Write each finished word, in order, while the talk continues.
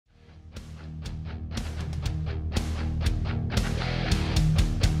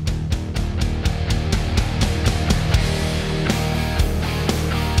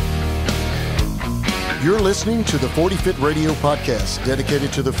You're listening to the 40 Fit Radio podcast,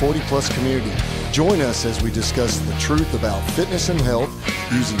 dedicated to the 40-plus community. Join us as we discuss the truth about fitness and health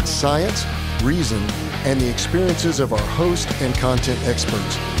using science, reason, and the experiences of our host and content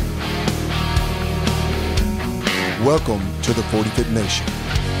experts. Welcome to the 40 Fit Nation.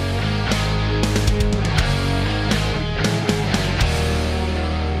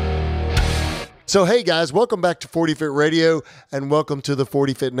 So, hey guys, welcome back to 40 Fit Radio and welcome to the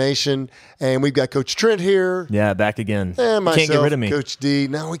 40 Fit Nation. And we've got Coach Trent here. Yeah, back again. And myself, you can't get rid of me. Coach D.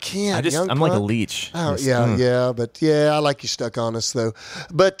 No, we can't. I'm like a leech. Oh, yeah. I like you stuck on us though.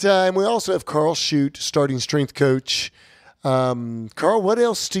 But and we also have Karl Schudt, starting strength coach. Karl, what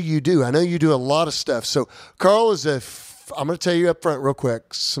else do you do? I know you do a lot of stuff. So Karl is I'm going to tell you up front real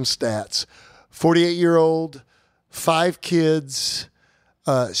quick, some stats. 48-year-old, 5 kids,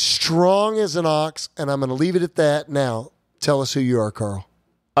 strong as an ox, and I'm going to leave it at that. Now, tell us who you are, Karl.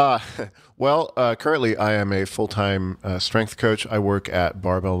 Currently I am a full-time strength coach. I work at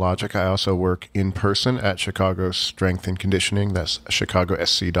Barbell Logic. I also work in person at Chicago Strength and Conditioning. That's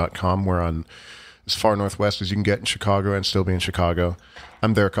chicagosc.com. We're on as far northwest as you can get in Chicago and still be in Chicago.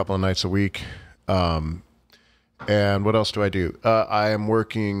 I'm there a couple of nights a week. And what else do I do? I am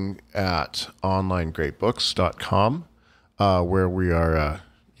working at onlinegreatbooks.com. Where we are,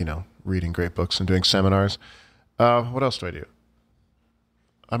 reading great books and doing seminars. What else do I do?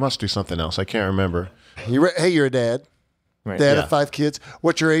 I must do something else. I can't remember. You're a dad. Right. Dad of 5 kids.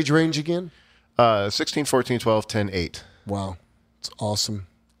 What's your age range again? 16, 14, 12, 10, 8. Wow. It's awesome.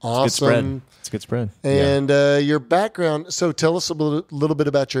 It's a good spread. And your background. So tell us a little bit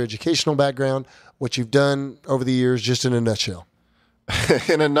about your educational background, what you've done over the years, just in a nutshell.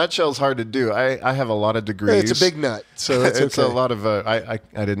 In a nutshell, it's hard to do. I have a lot of degrees. It's a big nut, so it's a lot of. I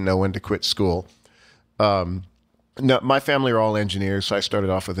didn't know when to quit school. No, my family are all engineers, so I started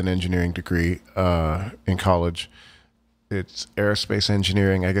off with an engineering degree in college. It's aerospace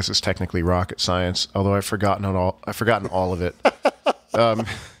engineering. I guess it's technically rocket science, although I've forgotten all of it. I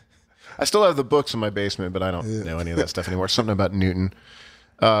still have the books in my basement, but I don't know any of that stuff anymore. Something about Newton.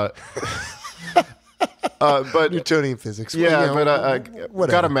 But Newtonian physics. I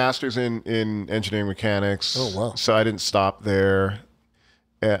got a master's in engineering mechanics. Oh, wow. So I didn't stop there.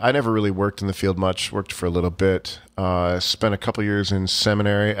 I never really worked in the field much, worked for a little bit. Spent a couple years in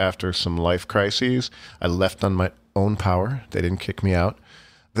seminary after some life crises. I left on my own power. They didn't kick me out.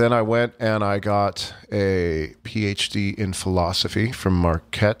 Then I went and I got a PhD in philosophy from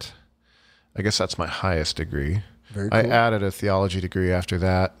Marquette. I guess that's my highest degree. Very cool. I added a theology degree after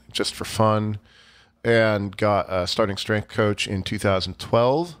that, just for fun. And got a starting strength coach in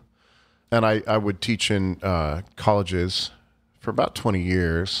 2012. And I would teach in colleges for about 20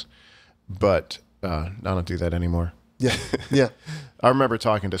 years, but I don't do that anymore. Yeah, yeah. I remember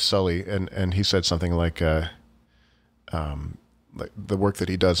talking to Sully, and he said something like the work that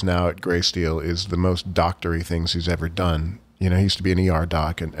he does now at Gray Steel is the most doctory things he's ever done. He used to be an ER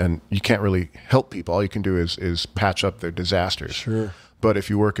doc, and you can't really help people. All you can do is patch up their disasters. Sure. But if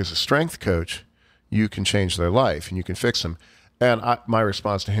you work as a strength coach, you can change their life and you can fix them. And my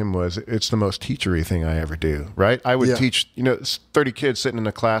response to him was, it's the most teachery thing I ever do, right? I would teach, 30 kids sitting in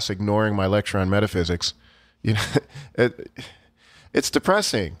a class ignoring my lecture on metaphysics. It's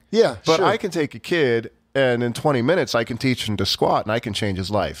depressing. Yeah, but sure. I can take a kid and in 20 minutes I can teach him to squat and I can change his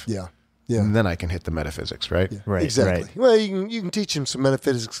life. Yeah. Yeah. And then I can hit the metaphysics, right? Yeah, Right. exactly. Right. Well, you can teach them some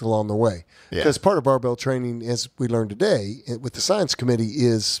metaphysics along the way. Because part of barbell training, as we learned today with the science committee,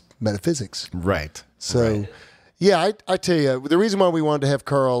 is metaphysics. Right. So, I tell you, the reason why we wanted to have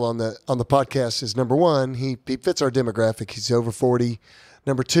Karl on the podcast is, number one, he fits our demographic. He's over 40.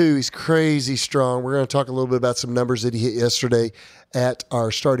 Number two, he's crazy strong. We're going to talk a little bit about some numbers that he hit yesterday at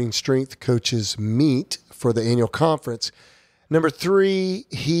our starting strength coaches meet for the annual conference. Number three,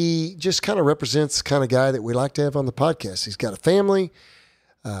 he just kind of represents the kind of guy that we like to have on the podcast. He's got a family.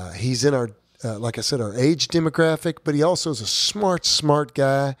 He's in our, like I said, our age demographic, but he also is a smart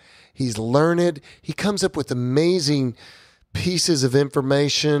guy. He's learned. He comes up with amazing pieces of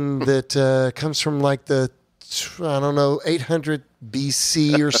information that comes from like the, 800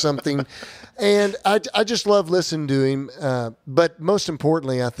 BC or something. And I just love listening to him. But most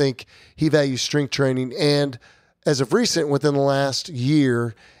importantly, I think he values strength training. And as of recent, within the last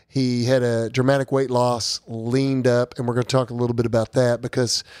year, he had a dramatic weight loss, leaned up, and we're going to talk a little bit about that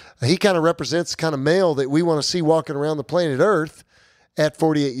because he kind of represents the kind of male that we want to see walking around the planet Earth at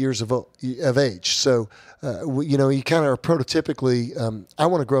 48 years of age. So, you kind of are prototypically, I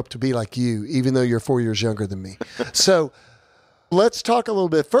want to grow up to be like you, even though you're 4 years younger than me. So let's talk a little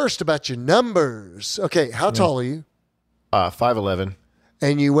bit first about your numbers. Okay, how tall are you? 5'11".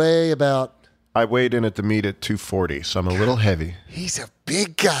 And you weigh about I weighed in at the meet at 240, so I'm a little heavy. He's a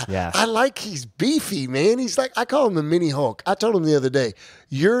big guy. Yeah. He's beefy, man. He's like, I call him the Mini Hulk. I told him the other day,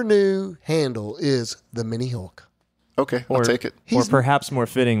 your new handle is the Mini Hulk. Okay, I'll take it. Or perhaps more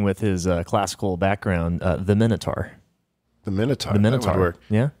fitting with his classical background, the Minotaur. The Minotaur. The Minotaur. That would work.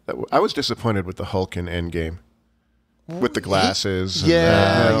 Yeah. I was disappointed with the Hulk in Endgame. With the glasses.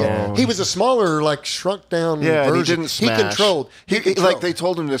 Yeah. He was a smaller, like, shrunk down version. He didn't smash. He controlled. Like, they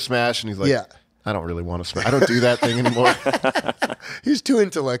told him to smash, and he's like, Yeah. I don't really want to smash. I don't do that thing anymore. He's too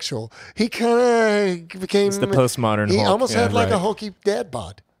intellectual. He kind of became... It's the postmodern He Hulk. almost had like right. a hulky dad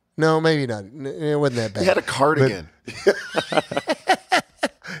bod. No, maybe not. It wasn't that bad. He had a cardigan.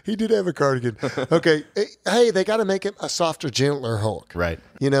 He did have a cardigan. Okay. Hey, they got to make him a softer, gentler Hulk. Right.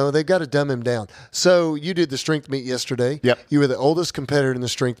 You know, they've got to dumb him down. So you did the strength meet yesterday. Yep. You were the oldest competitor in the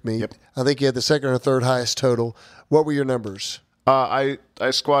strength meet. Yep. I think you had the second or third highest total. What were your numbers? I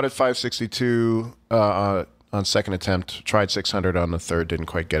squatted 562 on second attempt. Tried 600 on the third. Didn't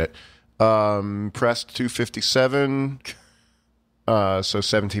quite get it. Pressed 257. So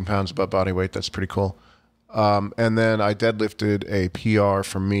 17 pounds above body weight. That's pretty cool. And then I deadlifted a PR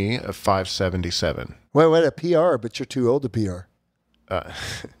for me of 577. Wait, a PR, but you're too old to PR.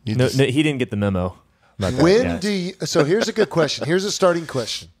 No, he didn't get the memo. About that. When Yeah. do you? So here's a good question. Here's a starting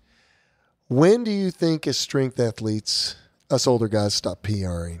question. When do you think as strength athletes, us older guys, stop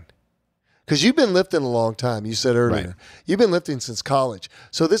PRing? Because you've been lifting a long time. You said earlier. Right. You've been lifting since college.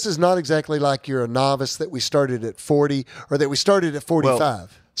 So this is not exactly like you're a novice that we started at 40 or that we started at 45. Well,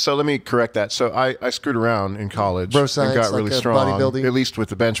 so let me correct that. So I screwed around in college Bro and science, got really like strong, bodybuilding? at least with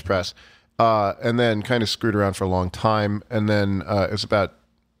the bench press, and then kind of screwed around for a long time. And then it was about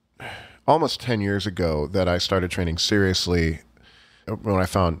almost 10 years ago that I started training seriously when I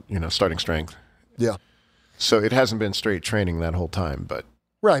found, starting strength. Yeah. So it hasn't been straight training that whole time, but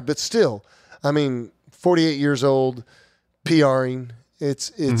Right, but still, I mean, 48 years old, PRing.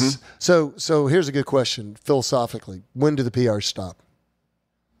 It's so here's a good question philosophically. When do the PRs stop?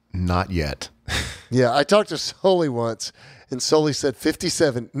 not yet. Yeah, I talked to Sully once, and Sully said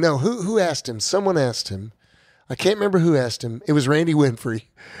 57. No, who asked him? Someone asked him. I can't remember who asked him. It was Randy Winfrey.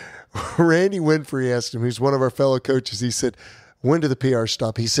 Randy Winfrey asked him, who's one of our fellow coaches. He said, when do the PRs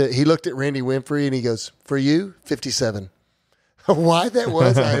stop? He said, he looked at Randy Winfrey and he goes, for you, 57. Why that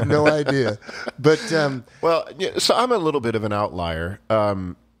was, I have no idea. But well, yeah, so I'm a little bit of an outlier.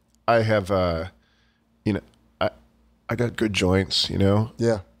 I have, I got good joints.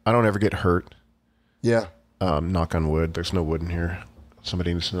 Yeah, I don't ever get hurt. yeah. Knock on wood. There's no wood in here.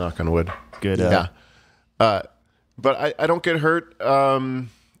 Somebody needs to knock on wood. Good. Yeah. But I don't get hurt, and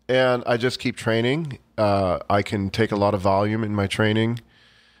I just keep training. I can take a lot of volume in my training.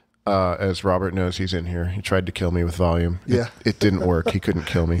 As Robert knows, he's in here. He tried to kill me with volume. Yeah. It didn't work. He couldn't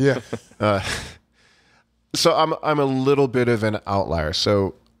kill me. Yeah. So I'm a little bit of an outlier.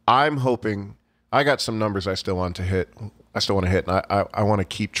 So I'm hoping I got some numbers I still want to hit. And I want to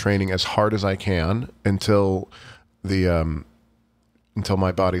keep training as hard as I can until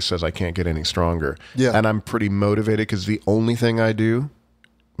my body says I can't get any stronger. Yeah. And I'm pretty motivated because the only thing I do,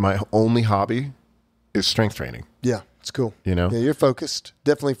 my only hobby, is strength training. Yeah, it's cool. Yeah, you're focused.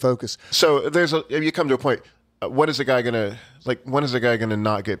 Definitely focused. So you come to a point. When is a guy gonna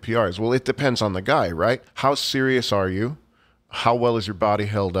not get PRs? Well, it depends on the guy, right? How serious are you? How well is your body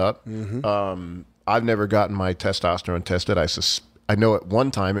held up? Mm-hmm. I've never gotten my testosterone tested. I know at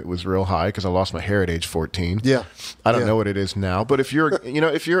one time it was real high because I lost my hair at age 14. Yeah. I don't know what it is now. But if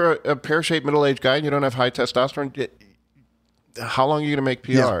you're a pear-shaped middle-aged guy and you don't have high testosterone, how long are you going to make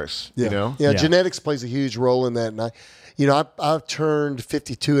PRs? Yeah. Yeah, genetics plays a huge role in that. And I've turned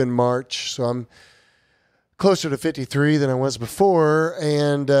 52 in March, so I'm closer to 53 than I was before,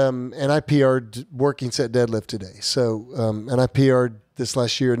 and I PR'd working set deadlift today. So and I PR'd this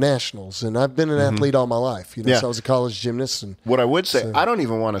last year at nationals, and I've been an athlete all my life. So I was a college gymnast. And what I would say, I don't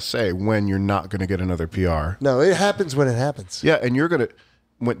even want to say when you're not going to get another PR. No, it happens when it happens. Yeah, and you're going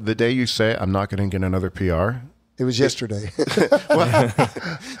to the day you say I'm not going to get another PR. It was yesterday.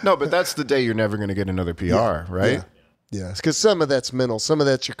 No, but that's the day you're never going to get another PR, right? Yeah, because some of that's mental, some of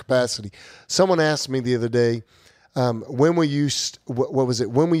that's your capacity. Someone asked me the other day, when will you? What was it?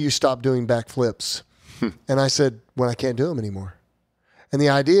 When will you stop doing backflips? And I said, when I can't do them anymore. And the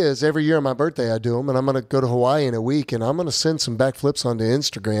idea is every year on my birthday I do them, and I'm going to go to Hawaii in a week, and I'm going to send some backflips onto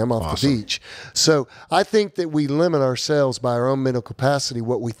Instagram off the beach. So I think that we limit ourselves by our own mental capacity,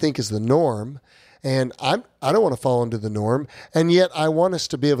 what we think is the norm. And I don't want to fall into the norm. And yet I want us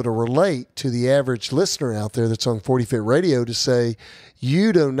to be able to relate to the average listener out there that's on 40 Fit Radio to say,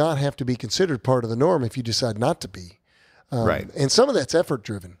 you do not have to be considered part of the norm if you decide not to be. Right. And some of that's effort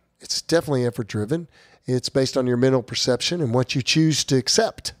driven. It's definitely effort driven. It's based on your mental perception and what you choose to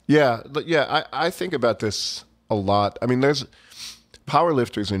accept. Yeah, I think about this a lot. I mean, there's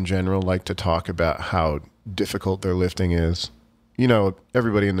powerlifters in general like to talk about how difficult their lifting is. You know,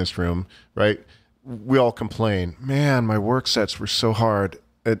 everybody in this room, right? We all complain, man, my work sets were so hard.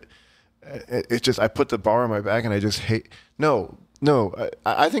 It just, I put the bar on my back and I just hate. No,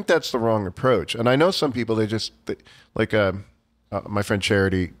 I think that's the wrong approach. And I know some people, my friend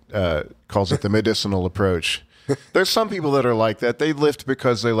Charity calls it the medicinal approach. There's some people that are like that. They lift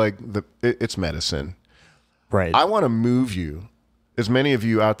because they like it's medicine. Right. I want to move you, as many of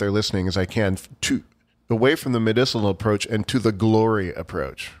you out there listening as I can, to away from the medicinal approach and to the glory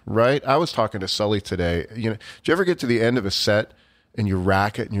approach. Right. I was talking to Sully today. You know, do you ever get to the end of a set and you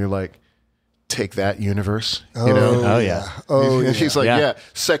rack it and you're like, take that, universe? You know? Oh yeah. Oh, yeah. He's like, yeah,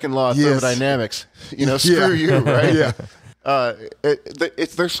 second law of thermodynamics. You know, screw you, right? Yeah.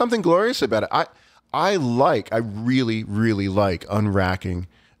 There's something glorious about it. I really, really like unracking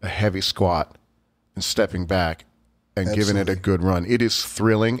a heavy squat and stepping back and giving it a good run. It is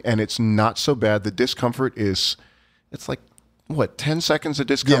thrilling and it's not so bad. The discomfort it's like, 10 seconds of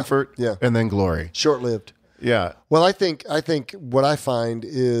discomfort and then glory. Short-lived. Yeah. Well, I think what I find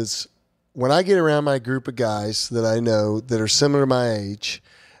is when I get around my group of guys that I know that are similar to my age,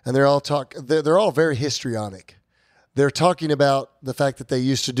 and they're all very histrionic. They're talking about the fact that they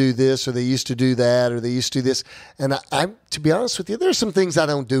used to do this or they used to do that or they used to do this. And I'm to be honest with you, there's some things I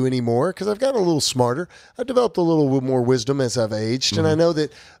don't do anymore because I've gotten a little smarter. I've developed a little more wisdom as I've aged. And I know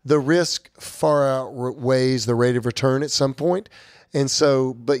that the risk far outweighs the rate of return at some point. And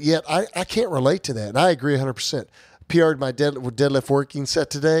so, but yet I can't relate to that. And I agree 100%. PR'd my deadlift working set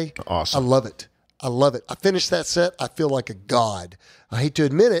today. Awesome. I love it. I finished that set. I feel like a god. I hate to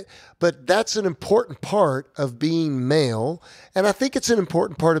admit it, but that's an important part of being male. And I think it's an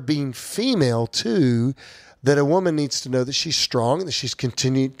important part of being female too, that a woman needs to know that she's strong and that she's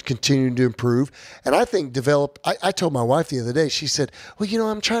continuing to improve. And I think I told my wife the other day, she said, well, you know,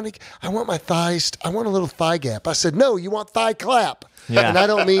 I want my thighs, I want a little thigh gap. I said, no, you want thigh clap. Yeah. And I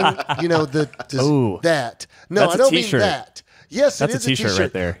don't mean, you know, that. No, I don't mean that. Yes, that's it is a t-shirt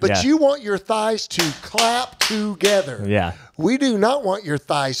right there. But you want your thighs to clap together. Yeah. We do not want your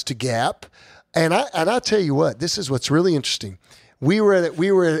thighs to gap. And I'll tell you what, this is what's really interesting. We were at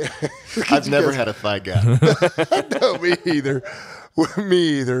I've never had a thigh gap. No, me either.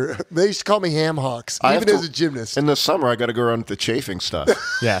 Me either. They used to call me ham hocks, even as a gymnast. In the summer, I got to go around with the chafing stuff.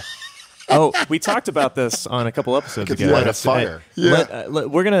 Yeah. Oh, we talked about this on a couple episodes ago. Light a fire.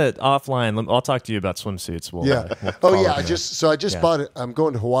 We're gonna offline. I'll talk to you about swimsuits. I just bought it. I'm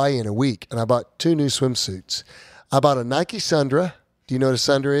going to Hawaii in a week, and I bought 2 new swimsuits. I bought a Nike Sundra. Do you know what a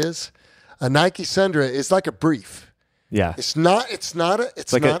Sundra is? A Nike Sundra is like a brief. Yeah, it's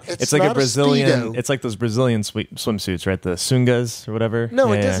like a Brazilian. Speedo. It's like those Brazilian swimsuits, right? The sungas or whatever.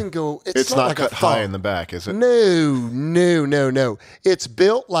 No, it doesn't go. It's not like cut high in the back, is it? No. It's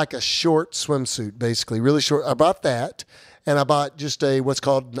built like a short swimsuit, basically, really short. I bought that, and I bought just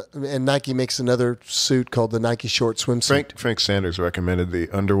and Nike makes another suit called the Nike short swimsuit. Frank Sanders recommended the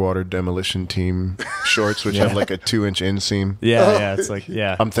Underwater Demolition Team shorts, which have like a 2-inch inseam. Yeah, it's like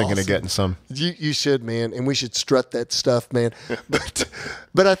I'm thinking of getting some. You should, man, and we should strut that stuff, man.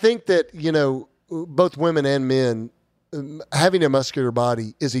 But I think that, you know, both women and men having a muscular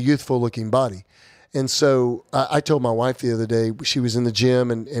body is a youthful looking body. And so I told my wife the other day, she was in the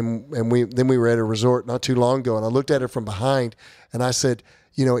gym and we were at a resort not too long ago, and I looked at her from behind and I said,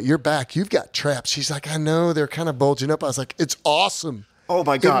 you know, at your back, you've got traps. She's like, I know, they're kind of bulging up. I was like, it's awesome. Oh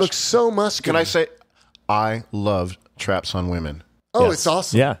my gosh. It looks so muscular. Can I say, I love traps on women. Oh, yes. It's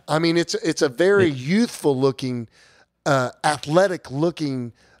awesome. Yeah. I mean, it's a very youthful looking, athletic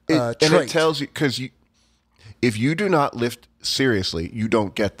looking trait. And it tells you, because if you do not lift seriously, you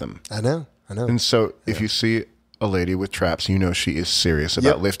don't get them. I know. And so if you see a lady with traps, you know she is serious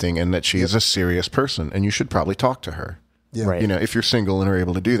about lifting and that she is a serious person, and you should probably talk to her. Yeah. Right. You know, if you're single and are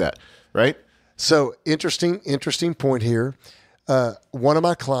able to do that, right? So interesting point here. One of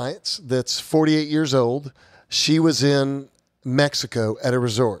my clients that's 48 years old, she was in Mexico at a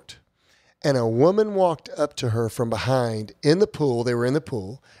resort, and a woman walked up to her from behind in the pool. They were in the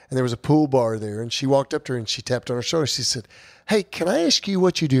pool, and there was a pool bar there, and she walked up to her and she tapped on her shoulder. She said, hey, can I ask you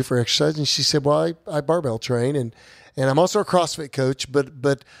what you do for exercise? And she said, well, I barbell train, and I'm also a CrossFit coach,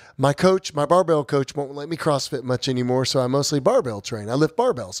 but my barbell coach won't let me CrossFit much anymore, so I mostly barbell train. I lift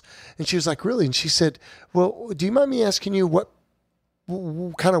barbells. And she was like, really? And she said, well, do you mind me asking you what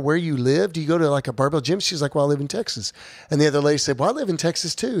kind of where you live? Do you go to like a barbell gym? She's like, well, I live in Texas. And the other lady said, well, I live in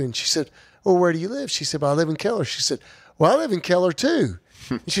Texas too. And she said, well, where do you live? She said, well, I live in Keller. She said, well, I live in Keller too.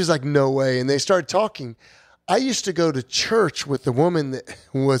 And she was like, no way. And they started talking. I used to go to church with the woman that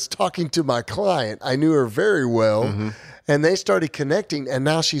was talking to my client. I knew her very well. And they started connecting, and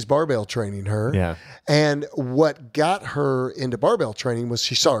now she's barbell training her. Yeah. And what got her into barbell training was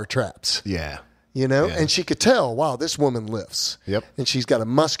she saw her traps. Yeah. And she could tell, wow, this woman lifts. Yep. And she's got a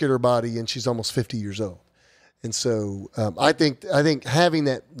muscular body, and she's almost 50 years old. And so I think having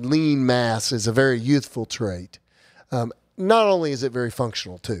that lean mass is a very youthful trait. Not only is it very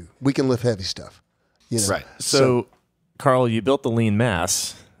functional too, we can lift heavy stuff. Right. So, Carl, you built the lean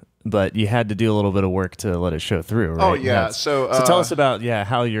mass, but you had to do a little bit of work to let it show through, right? Oh, yeah. So tell us about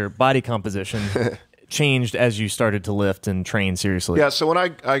how your body composition changed as you started to lift and train seriously. Yeah, so when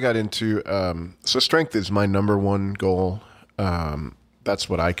I got into so strength is my number one goal. That's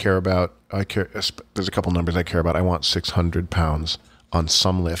what I care about. There's a couple numbers I care about. I want 600 pounds on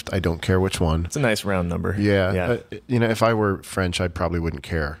some lift. I don't care which one. It's a nice round number. Yeah. If I were French, I probably wouldn't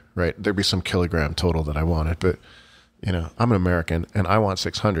care, right? There'd be some kilogram total that I wanted, but I'm an American and I want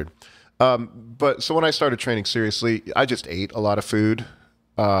 600. But so when I started training seriously, I just ate a lot of food,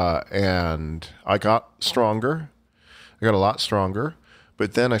 and I got stronger. I got a lot stronger,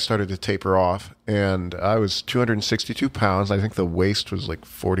 but then I started to taper off, and I was 262 pounds. I think the waist was like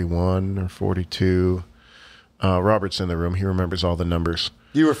 41 or 42. Robert's in the room. He remembers all the numbers.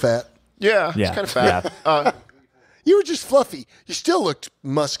 You were fat. Yeah, it's kind of fat. Yeah. You were just fluffy. You still looked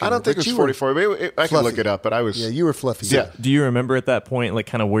muscular. I don't think it was 44. Maybe I can look it up, but I was. Yeah, you were fluffy. Yeah. Do you remember at that point, like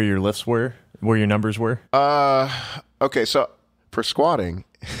kind of where your lifts were, where your numbers were? Okay, so for squatting,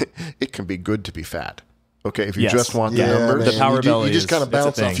 it can be good to be fat. Okay, if you Yes. just want the Yeah, numbers, The power belly you just is- kind of it's a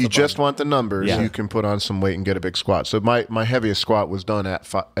bounce thing. off if you the just bottom. want the numbers, Yeah. you can put on some weight and get a big squat. So my heaviest squat was done at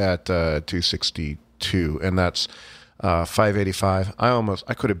 262, and that's 585.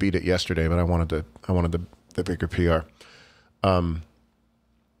 I could have beat it yesterday, but I wanted the bigger PR.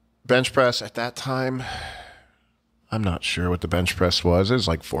 Bench press at that time, I'm not sure what the bench press was. It was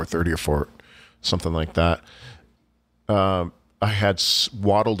like 430 or something like that. I had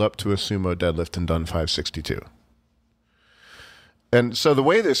waddled up to a sumo deadlift and done 562. And so the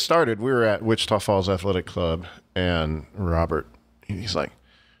way this started, we were at Wichita Falls Athletic Club, and Robert, he's like,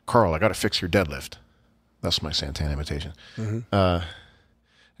 Carl, I got to fix your deadlift. That's my Santana imitation.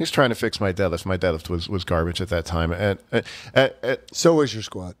 He's trying to fix my deadlift. My deadlift was garbage at that time. And So was your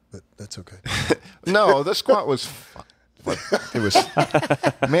squat, but that's okay. no, the squat was fun. It was,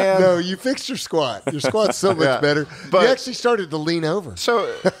 man. No, you fixed your squat. Your squat's so much better. but- You actually started to lean over.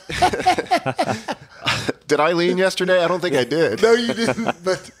 So, did I lean yesterday? I don't think I did. No, you didn't.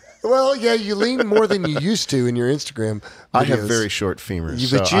 But well, yeah, you lean more than you used to in your Instagram videos. I have very short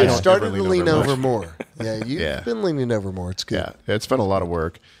femurs. But so you I have don't started ever to lean much. over more. Yeah, you've Yeah. been leaning over more. It's good. Yeah, it's been a lot of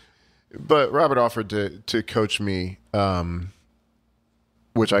work. But Robert offered to coach me,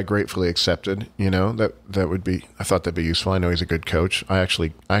 which I gratefully accepted. That would be. I thought that'd be useful. I know he's a good coach. I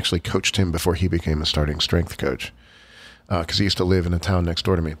actually coached him before he became a starting strength coach, because he used to live in a town next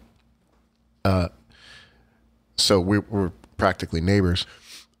door to me. So we were practically neighbors.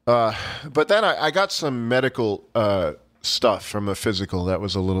 But then I got some medical stuff from a physical that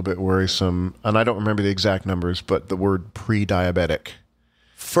was a little bit worrisome, and I don't remember the exact numbers, but the word pre-diabetic.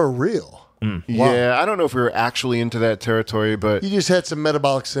 For real. Wow. Yeah, I don't know if we were actually into that territory, but You just had some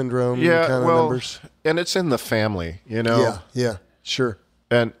metabolic syndrome yeah, kind of well, numbers. and it's in the family, Yeah, sure.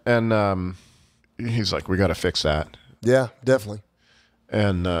 And he's like, we got to fix that, Yeah, definitely.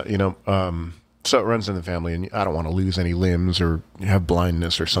 and so it runs in the family, and I don't want to lose any limbs or have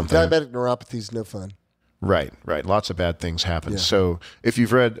blindness or something. Diabetic neuropathy is no fun. Right. Lots of bad things happen. Yeah. So if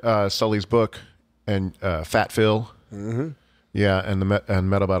you've read Sully's book and Fat Phil, yeah, and and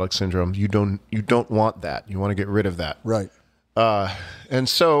metabolic syndrome, you don't want that. You want to get rid of that. Right. And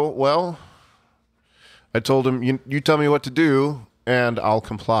so, well, I told him, you tell me what to do, and I'll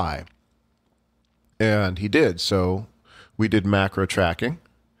comply. And he did. So we did macro tracking,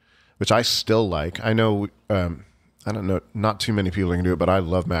 which I still like. I know, I don't know, not too many people can do it, but I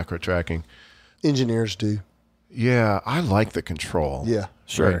love macro tracking. Engineers do. Yeah, I like the control. Yeah.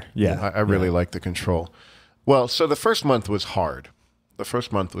 Sure. Right? Yeah. I really like the control. Well, so the first month was hard. The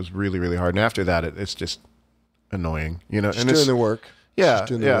first month was really, really hard. And after that, it's just annoying, Just and doing the work. Yeah, Just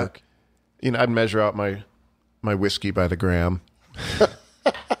doing the yeah. work. I'd measure out my whiskey by the gram.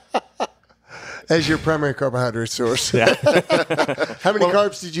 As your primary carbohydrate source. Yeah. How many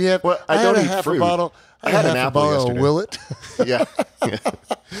carbs did you have? Well, I had don't a eat half fruit. a bottle. I had an half a apple bottle yesterday. of Willet. Yeah.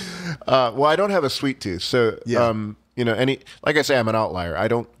 Well, I don't have a sweet tooth, so Yeah. like I say, I'm an outlier. I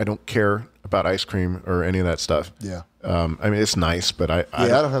don't care about ice cream or any of that stuff. Yeah. I mean, it's nice, but I I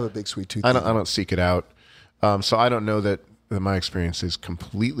don't have a big sweet tooth. don't seek it out. So I don't know that my experience is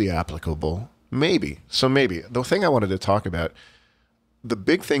completely applicable. Maybe. The thing I wanted to talk about, the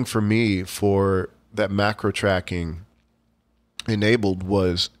big thing for me for that macro tracking enabled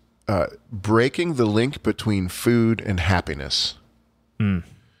was breaking the link between food and happiness.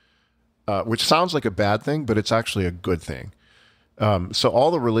 Which sounds like a bad thing, but it's actually a good thing. So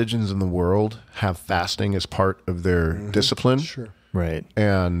all the religions in the world have fasting as part of their discipline. Sure. Right.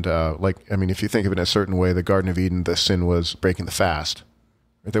 And if you think of it in a certain way, the Garden of Eden, the sin was breaking the fast.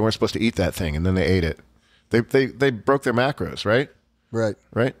 They weren't supposed to eat that thing, and then they ate it. They broke their macros, right? Right.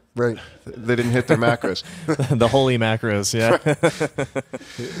 Right? Right. They didn't hit their macros. The holy macros, yeah.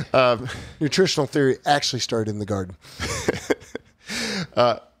 Nutritional theory actually started in the garden.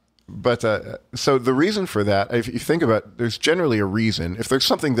 So the reason for that, if you think about it, there's generally a reason. If there's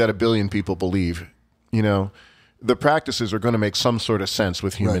something that 1 billion people believe, the practices are going to make some sort of sense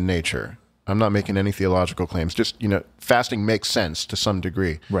with human nature. I'm not making any theological claims. Just, fasting makes sense to some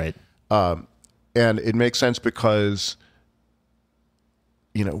degree. Right. And it makes sense because,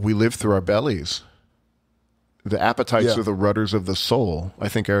 we live through our bellies. The appetites are the rudders of the soul. I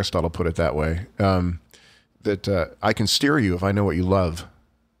think Aristotle put it that way. That I can steer you if I know what you love.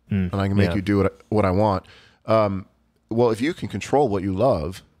 And I can make you do what I want. Well, if you can control what you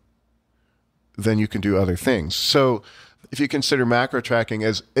love, then you can do other things. So if you consider macro tracking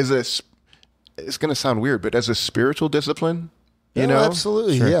as it's going to sound weird, but as a spiritual discipline,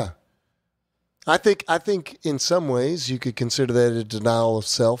 Absolutely, Sure. yeah. I think in some ways you could consider that a denial of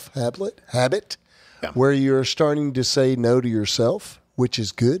self habit, where you're starting to say no to yourself, which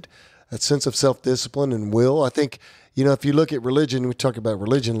is good. That sense of self-discipline and will. I think, if you look at religion, we talk about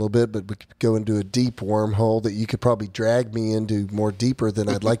religion a little bit, but we could go into a deep wormhole that you could probably drag me into more deeper than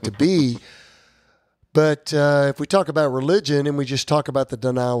I'd like to be. But if we talk about religion and we just talk about the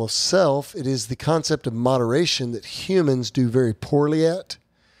denial of self, it is the concept of moderation that humans do very poorly at,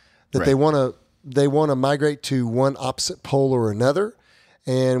 that they want to migrate to one opposite pole or another.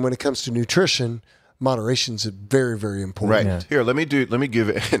 And when it comes to nutrition, moderation is very, very important. Right. Here, let me give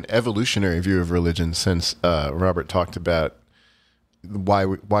an evolutionary view of religion, since Robert talked about why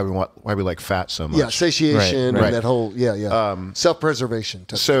we like fat so much. Yeah, satiation Right. and that whole self-preservation.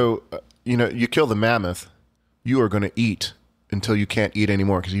 So you kill the mammoth, you are going to eat until you can't eat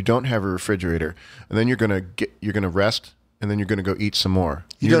anymore because you don't have a refrigerator, and then you're going to rest, and then you're going to go eat some more.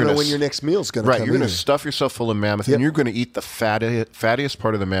 You don't know when your next meal's going to come. Right. You're going to stuff yourself full of mammoth, and you're going to eat the fattiest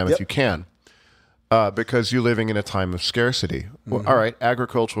part of the mammoth you can. Because you're living in a time of scarcity. Well, all right,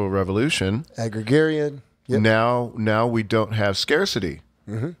 agricultural revolution. Agrarian. Yep. Now we don't have scarcity.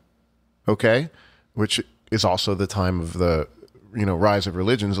 Okay, which is also the time of the rise of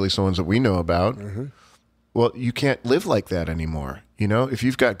religions, at least the ones that we know about. Well, you can't live like that anymore. If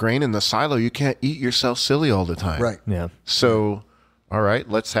you've got grain in the silo, you can't eat yourself silly all the time. Right. Yeah. So, all right,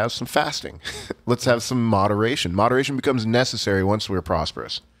 let's have some fasting. Let's have some moderation. Moderation becomes necessary once we're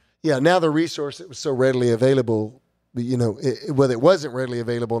prosperous. Yeah, now the resource that was so readily available, it wasn't readily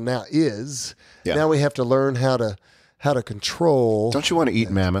available, now is. Yeah. Now we have to learn how to control. Don't you want to eat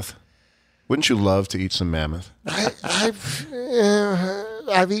mammoth? Wouldn't you love to eat some mammoth? I've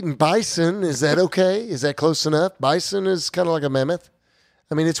eaten bison. Is that okay? Is that close enough? Bison is kind of like a mammoth.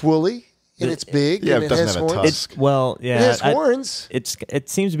 I mean, it's woolly and it's big. Yeah, and it doesn't has have a horns. tusk. Yeah. It has horns. It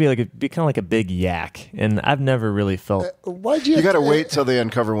seems to be kind of like a big yak, and I've never really felt. Why'd you? You got to wait till they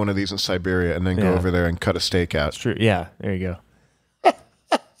uncover one of these in Siberia and then go Yeah. over there and cut a steak out. True. Yeah. There you go.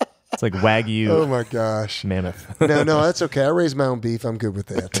 It's like Wagyu Oh my gosh. mammoth. No, that's okay. I raise my own beef. I'm good with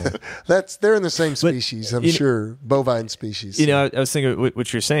that. They're in the same species, I'm sure. Bovine species. I was thinking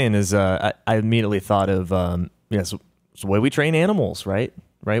what you're saying is I immediately thought of it's the way we train animals, right?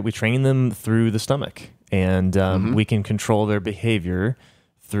 Right. We train them through the stomach, and we can control their behavior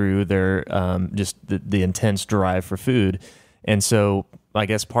through their just the intense drive for food. And so I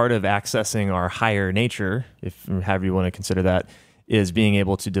guess part of accessing our higher nature, if however you want to consider that, is being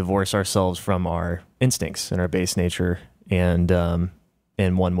able to divorce ourselves from our instincts and our base nature. And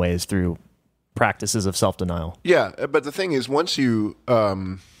one way is through practices of self-denial. Yeah, but the thing is, once you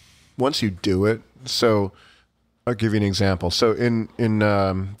do it, so I'll give you an example. So in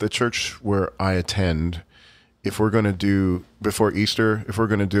the church where I attend, if we're going to do before Easter, if we're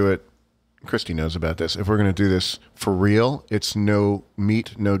going to do it, Christy knows about this. If we're going to do this for real, it's no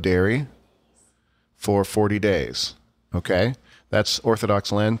meat, no dairy for 40 days. Okay, that's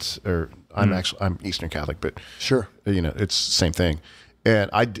Orthodox Lent, or I'm Eastern Catholic, but Sure. It's the same thing. And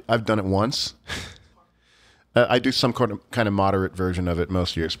I've done it once. I do some kind of moderate version of it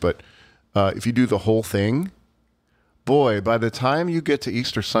most years, but if you do the whole thing, boy, by the time you get to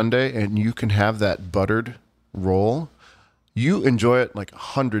Easter Sunday and you can have that buttered roll, you enjoy it like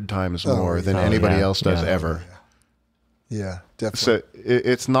 100 times more than anybody else does ever. Yeah, definitely. So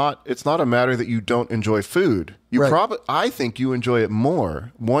it's not a matter that you don't enjoy food. You I think you enjoy it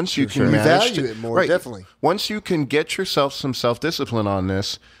more once you can manage value it more. Definitely. Once you can get yourself some self-discipline on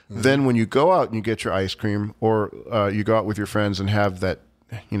this, then when you go out and you get your ice cream, or you go out with your friends and have that,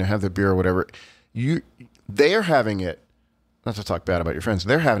 have the beer or whatever, they're having it. Not to talk bad about your friends,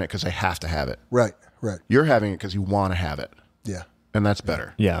 they're having it because they have to have it. Right. You're having it because you want to have it. Yeah. And that's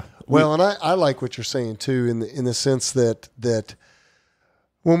better. Yeah. Well, and I like what you're saying too, in the sense that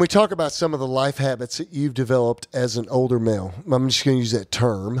when we talk about some of the life habits that you've developed as an older male, I'm just going to use that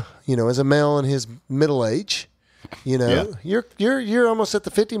term. As a male in his middle age, you're almost at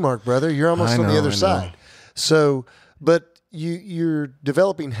the 50 mark, brother. You're almost on the other side. So, but you're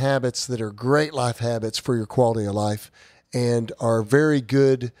developing habits that are great life habits for your quality of life, and are very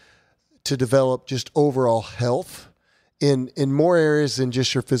good to develop just overall health in more areas than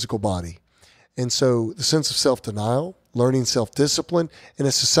just your physical body. And so the sense of self-denial, learning self-discipline in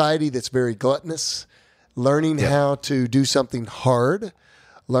a society that's very gluttonous, learning how to do something hard,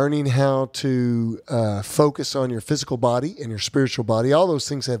 learning how to focus on your physical body and your spiritual body, all those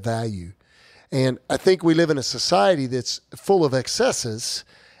things have value. And I think we live in a society that's full of excesses,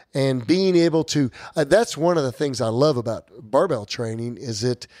 and being able to, that's one of the things I love about barbell training, is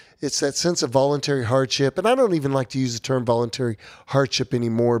it's that sense of voluntary hardship. And I don't even like to use the term voluntary hardship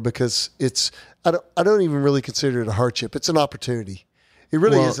anymore, because I don't even really consider it a hardship. It's an opportunity. It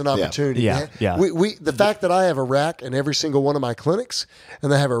really is an opportunity. Yeah. The fact that I have a rack in every single one of my clinics,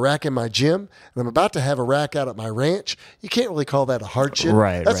 and I have a rack in my gym, and I'm about to have a rack out at my ranch, you can't really call that a hardship.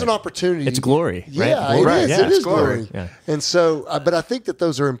 Right. That's an opportunity. It's glory. Yeah, right? It is. Yeah, it is glory. Yeah. And so, but I think that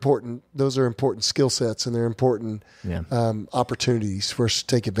those are important. Those are important skill sets, and they're important opportunities for us to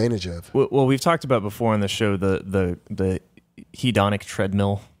take advantage of. Well, we've talked about before on the show the hedonic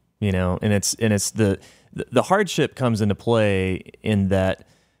treadmill, and it's the hardship comes into play in that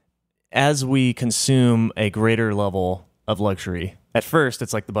as we consume a greater level of luxury, at first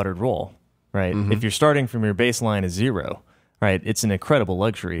it's like the buttered roll, right? Mm-hmm. If you're starting from your baseline is 0, right, it's an incredible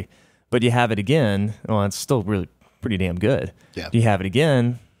luxury. But you have it again, well, it's still really pretty damn good. Yeah. You have it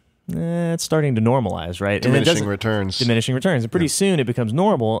again, it's starting to normalize, right? Diminishing returns. And pretty soon it becomes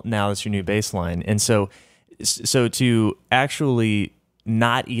normal. Now that's your new baseline. And so to actually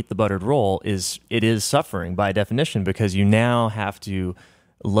not eat the buttered roll is suffering by definition, because you now have to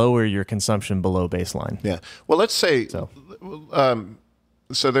lower your consumption below baseline. Yeah. Well, let's say so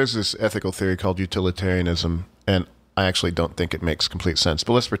there's this ethical theory called utilitarianism, and I actually don't think it makes complete sense,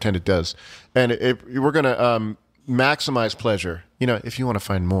 but let's pretend it does. And we're going to maximize pleasure. If you want to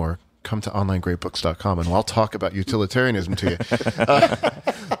find more, come to onlinegreatbooks.com and I'll talk about utilitarianism to you.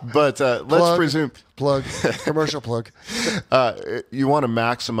 But let's presume... Commercial plug. You want to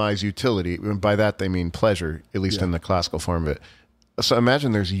maximize utility. And by that, they mean pleasure, at least in the classical form of it. So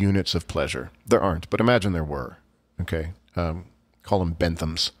imagine there's units of pleasure. There aren't, but imagine there were. Okay? Call them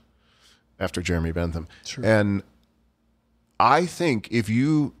Benthams, after Jeremy Bentham. Sure. And I think if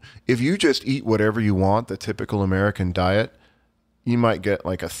you just eat whatever you want, the typical American diet, you might get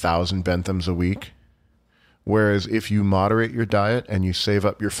like 1,000 Benthams a week. Whereas if you moderate your diet and you save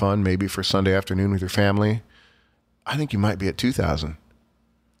up your fun, maybe for Sunday afternoon with your family, I think you might be at 2,000.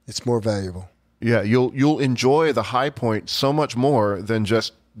 It's more valuable. Yeah, you'll enjoy the high point so much more than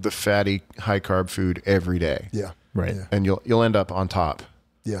just the fatty, high carb food every day. Yeah, right. Yeah. And you'll end up on top.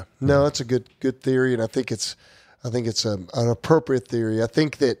 Yeah, no, that's a good theory, and I think it's an appropriate theory. I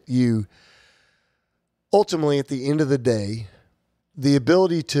think that you ultimately, at the end of the day, the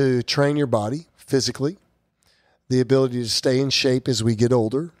ability to train your body physically, the ability to stay in shape as we get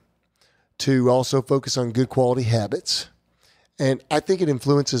older, to also focus on good quality habits. And I think it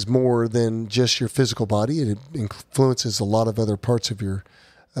influences more than just your physical body. It influences a lot of other parts of your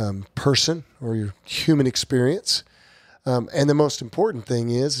person or your human experience. And the most important thing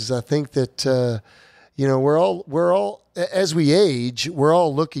is I think that, we're all, as we age, we're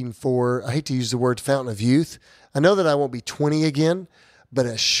all looking for, I hate to use the word fountain of youth. I know that I won't be 20 again, but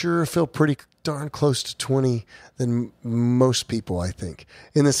I sure feel pretty darn close to 20 than most people, I think,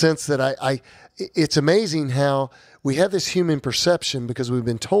 in the sense that it's amazing how we have this human perception, because we've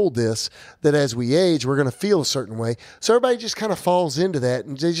been told this, that as we age, we're going to feel a certain way. So everybody just kind of falls into that,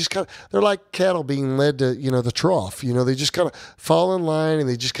 and they're like cattle being led to, the trough. They just kind of fall in line, and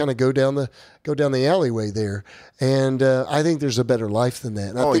they just kind of go down the alleyway there. And I think there's a better life than that.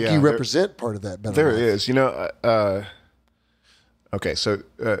 And I think you represent part of that better life. There is. Okay, so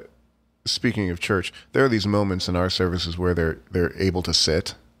speaking of church, there are these moments in our services where they're able to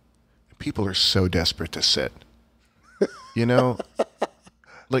sit. people are so desperate to sit. You know,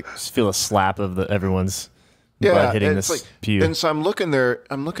 like Just feel a slap of everyone's butt hitting this pew. And so I'm looking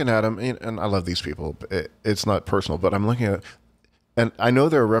at them, and I love these people. It's not personal, but I'm looking at, and I know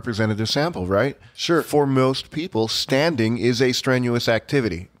they're a representative sample, right? Sure. For most people, standing is a strenuous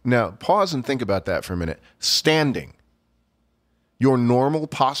activity. Now, pause and think about that for a minute. Standing, your normal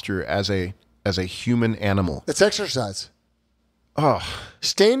posture as a human animal. It's exercise. Oh,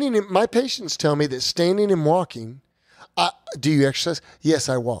 Standing. My patients tell me that standing and walking. Do you exercise? Yes,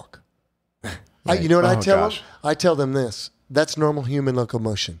 I walk. You know what I tell them? I tell them this. That's normal human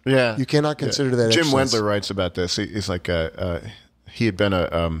locomotion. Yeah. You cannot consider that Jim exercise. Wendler writes about this. He's like, he had been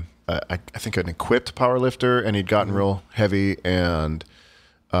I think an equipped power lifter, and he'd gotten real heavy, and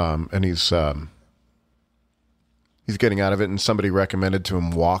he's getting out of it, and somebody recommended to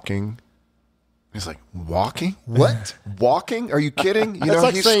him walking. He's like, walking? What? Walking? Are you kidding? You know,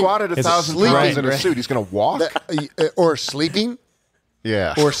 like he saying squatted 1,000 pounds in a right. suit. He's going to walk? Or sleeping?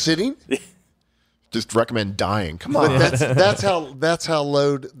 Yeah. Or sitting? Just recommend dying. Come on. That's how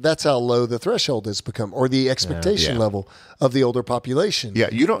low the threshold has become, or the expectation level of the older population. Yeah,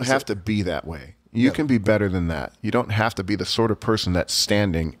 you don't have to be that way. You can be better than that. You don't have to be the sort of person that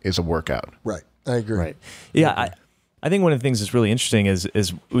standing is a workout. Right. I agree. Right. Yeah, I think one of the things that's really interesting is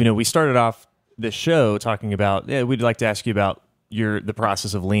we started off this show talking about we'd like to ask you about the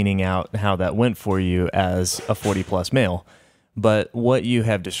process of leaning out and how that went for you as a 40+ male. But what you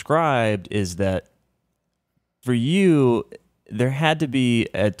have described is that for you, there had to be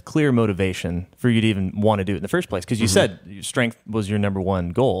a clear motivation for you to even want to do it in the first place, because you said strength was your number one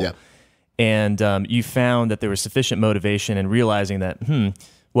goal. Yeah. And you found that there was sufficient motivation in realizing that,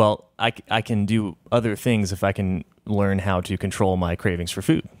 well, I can do other things if I can learn how to control my cravings for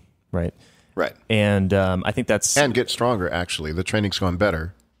food, right? Right. And I think that's... And get stronger, actually. The training's gone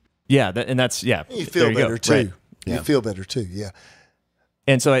better. Yeah, that's... Yeah, You feel better, too. Right. You feel better, too, yeah.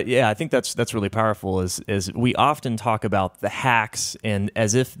 And so, I think that's really powerful. Is we often talk about the hacks, and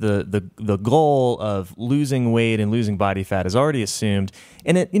as if the goal of losing weight and losing body fat is already assumed,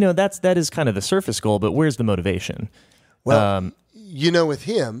 and that is kind of the surface goal. But where's the motivation? Well, with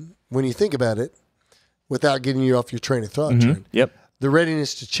him, when you think about it, without getting you off your train of thought, Trent, Yep. the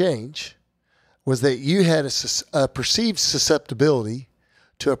readiness to change was that you had a perceived susceptibility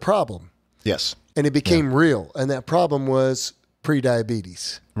to a problem, Yes. and it became real, and that problem was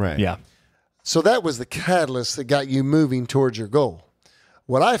pre-diabetes. Right. Yeah. So that was the catalyst that got you moving towards your goal.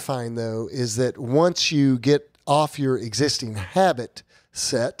 What I find, though, is that once you get off your existing habit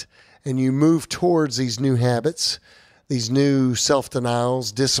set and you move towards these new habits, these new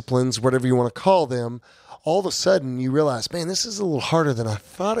self-denials, disciplines, whatever you want to call them, all of a sudden you realize, man, this is a little harder than I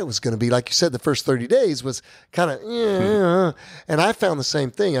thought it was going to be. Like you said, the first 30 days was kind of, and I found the same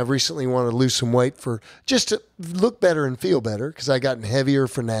thing. I've recently wanted to lose some weight for just to look better and feel better, because I gotten heavier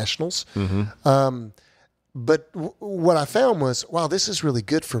for nationals. But what I found was, wow, this is really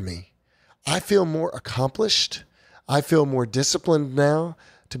good for me. I feel more accomplished. I feel more disciplined now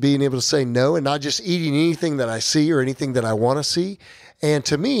to being able to say no and not just eating anything that I see or anything that I want to see. And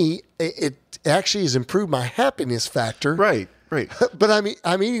to me, it actually has improved my happiness factor. Right. Right. But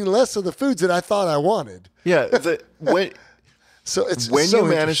I'm eating less of the foods that I thought I wanted. Yeah. So it's when so you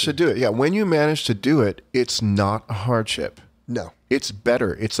manage to do it. Yeah. When you manage to do it, it's not a hardship. No. It's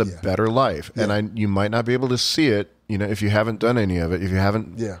better. It's a better life. Yeah. And you might not be able to see it, if you haven't done any of it, if you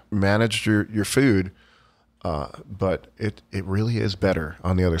haven't managed your food, but it really is better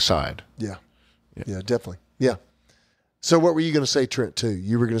on the other side. Yeah, definitely. Yeah. So what were you going to say, Trent, too?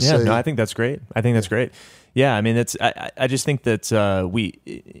 You were going to say... Yeah, no, I think that's great. That's great. Yeah, I mean, I just think that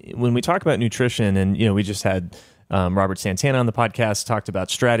when we talk about nutrition, and, we just had Robert Santana on the podcast, talked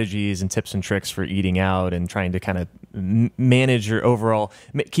about strategies and tips and tricks for eating out and trying to kind of manage your overall...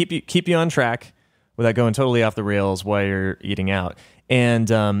 Keep you on track without going totally off the rails while you're eating out. And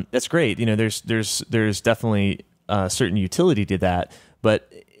that's great. There's definitely a certain utility to that,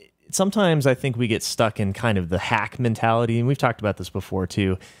 but sometimes I think we get stuck in kind of the hack mentality, and we've talked about this before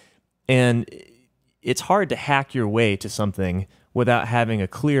too. And it's hard to hack your way to something without having a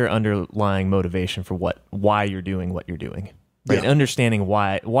clear underlying motivation for why you're doing what you're doing, right? Yeah. Understanding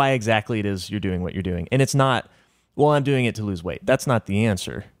why exactly it is you're doing what you're doing. And it's not, well, I'm doing it to lose weight. That's not the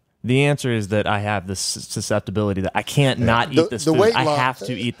answer. The answer is that I have this susceptibility that I can't not eat this food. I have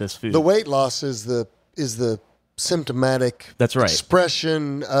to eat this food. The weight loss is the symptomatic That's right.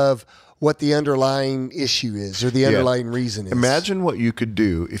 expression of what the underlying issue is, or the underlying reason is. Imagine what you could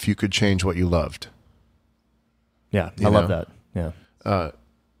do if you could change what you loved. Yeah, I love that. Yeah.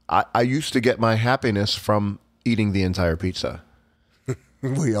 I used to get my happiness from eating the entire pizza.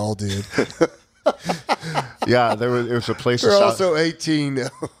 We all did. Yeah, it was a place. We're also 18 now.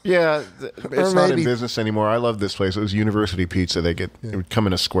 Yeah, it's not in maybe- business anymore. I love this place. It was University Pizza. It would come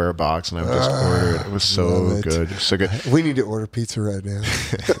in a square box, and I would just order it. It was so love it. good. It was so good. We need to order pizza right now.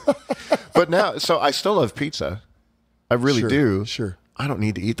 But now, so I still love pizza. I really Sure, do. sure. I don't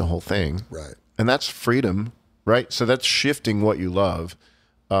need to eat the whole thing. Right. And that's freedom, right? So that's shifting what you love.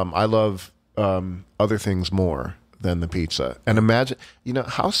 I love other things more than the pizza. And imagine,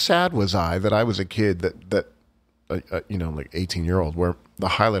 how sad was I that I was a kid that like 18-year-old, where the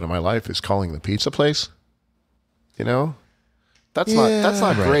highlight of my life is calling the pizza place. That's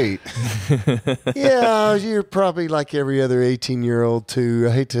not great. Yeah, you're probably like every other 18-year-old too.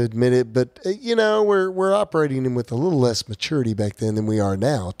 I hate to admit it, but we're operating with a little less maturity back then than we are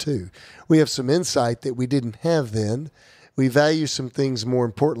now too. We have some insight that we didn't have then. We value some things more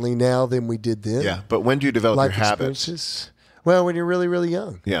importantly now than we did then. Yeah, but when do you develop Life your habits? experiences. Well, when you're really, really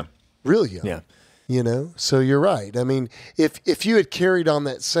young. Yeah. Really young. Yeah. So you're right. I mean, if you had carried on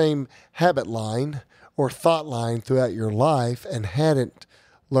that same habit line or thought line throughout your life and hadn't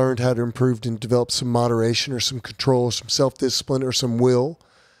learned how to improve and develop some moderation or some control or some self-discipline or some will,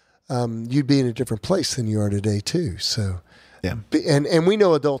 you'd be in a different place than you are today too. So, Yeah. And we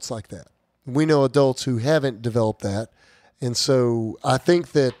know adults like that. We know adults who haven't developed that. And so I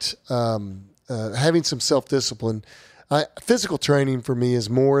think that having some self-discipline, physical training for me is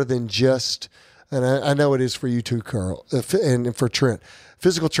more than just, and I know it is for you too, Karl, and for Trent.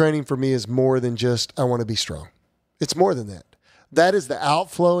 Physical training for me is more than just, I want to be strong. It's more than that. That is the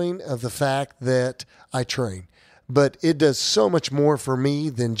outflowing of the fact that I train. But it does so much more for me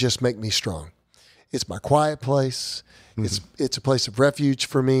than just make me strong. It's my quiet place. Mm-hmm. It's a place of refuge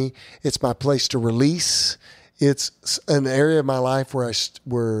for me. It's my place to release. It's an area of my life where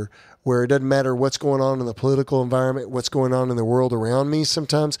it doesn't matter what's going on in the political environment, what's going on in the world around me.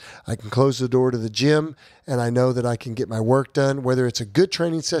 Sometimes I can close the door to the gym and I know that I can get my work done. Whether it's a good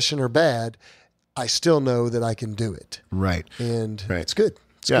training session or bad, I still know that I can do it. Right. And right. It's good.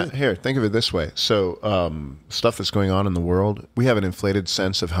 Good. Here, think of it this way. So stuff that's going on in the world, we have an inflated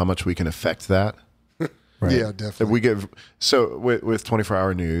sense of how much we can affect that. Right. Yeah, definitely. We get with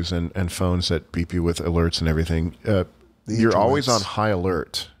 24-hour news and phones that beep you with alerts and everything. You're always on high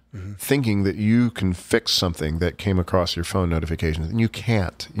alert, thinking that you can fix something that came across your phone notifications, and you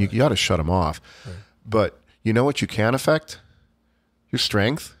can't. You got to shut them off. Right. But you know what you can affect? Your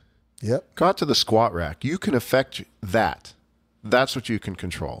strength. Yep. Go out to the squat rack. You can affect that. That's what you can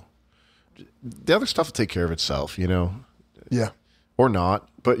control. The other stuff will take care of itself, Yeah. Or not,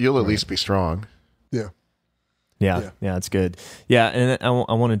 but you'll at least be strong. Yeah. Yeah, it's good. Yeah, and I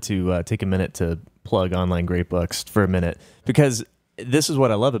wanted to take a minute to plug Online Great Books for a minute, because this is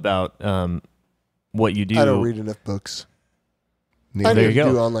what I love about what you do. I don't read enough books. There I you need go.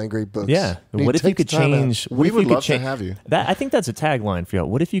 to do Online Great Books. Yeah. What if you could change? We would love to have you. I think that's a tagline for you.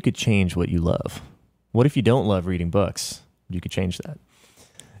 What if you could change what you love? What if you don't love reading books? You could change that.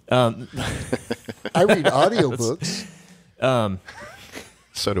 I read audiobooks.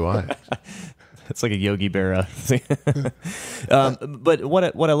 So do I. It's like a Yogi Berra. But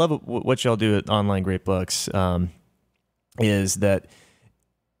what I love what y'all do at Online Great Books is that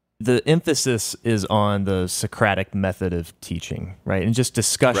the emphasis is on the Socratic method of teaching, right? And just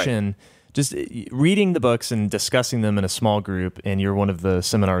discussion, right. Just reading the books and discussing them in a small group. And you're one of the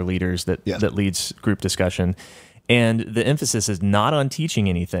seminar leaders that leads group discussion. And the emphasis is not on teaching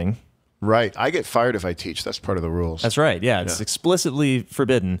anything. Right. I get fired if I teach. That's part of the rules. That's right. Yeah, it's explicitly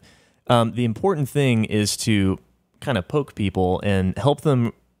forbidden. The important thing is to kind of poke people and help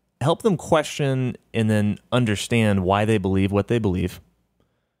them question and then understand why they believe what they believe.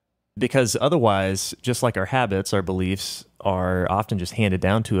 Because otherwise, just like our habits, our beliefs are often just handed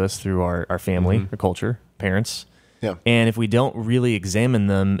down to us through our family, our culture, parents. Yeah. And if we don't really examine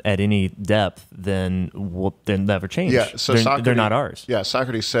them at any depth, then they'll never change. Yeah, so they're not ours. Yeah,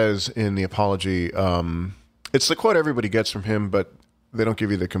 Socrates says in the Apology, it's the quote everybody gets from him, but they don't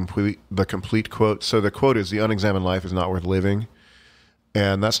give you the complete quote. So the quote is, "The unexamined life is not worth living."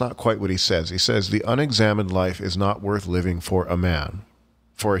 And that's not quite what he says. He says, "The unexamined life is not worth living for a man,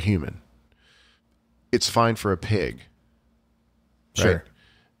 for a human. It's fine for a pig." Right? Sure.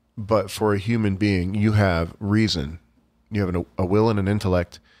 But for a human being, you have reason. You have a will and an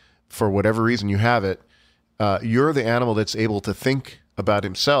intellect. For whatever reason you have it, you're the animal that's able to think about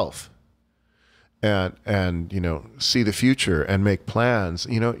himself and see the future and make plans.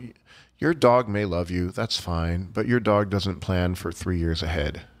 Your dog may love you, that's fine, but your dog doesn't plan for 3 years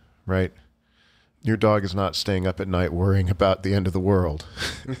ahead, right? Your dog is not staying up at night worrying about the end of the world.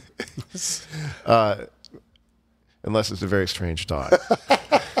 unless it's a very strange dog.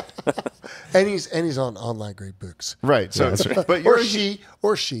 And he's on online grade books. Right. So, right. but you're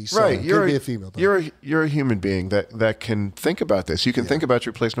or she. Sorry, right. Could be a female dog. You're a human being that can think about this. You can think about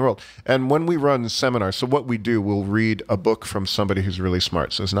your place in the world. And when we run seminars, so what we do, we'll read a book from somebody who's really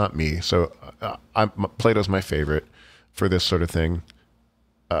smart. So it's not me. So Plato's my favorite for this sort of thing.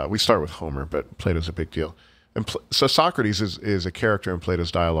 We start with Homer, but Plato's a big deal. And so Socrates is a character in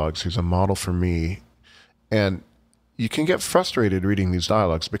Plato's dialogues who's a model for me. And you can get frustrated reading these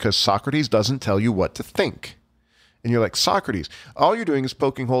dialogues because Socrates doesn't tell you what to think. And you're like, Socrates, all you're doing is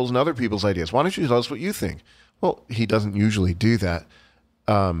poking holes in other people's ideas. Why don't you tell us what you think? Well, he doesn't usually do that.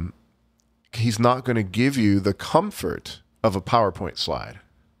 He's not going to give you the comfort of a PowerPoint slide.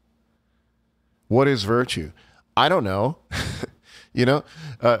 What is virtue? I don't know.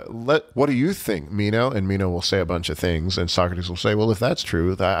 What do you think, Meno? And Meno will say a bunch of things, and Socrates will say, well, if that's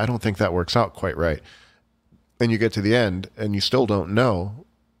true, I don't think that works out quite right. And you get to the end, and you still don't know,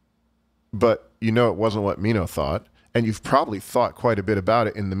 but you know it wasn't what Meno thought, and you've probably thought quite a bit about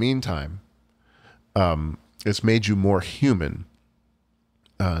it in the meantime. It's made you more human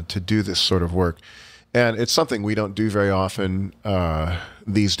to do this sort of work. And it's something we don't do very often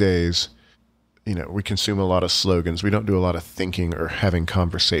these days. We consume a lot of slogans. We don't do a lot of thinking or having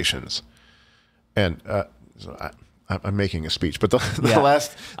conversations. And I'm making a speech, but the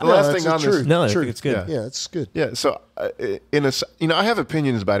last thing on this. No, I think it's good. Yeah, it's good. Yeah. So I have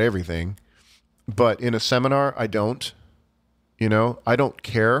opinions about everything, but in a seminar, I don't. I don't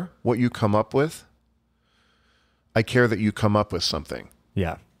care what you come up with. I care that you come up with something.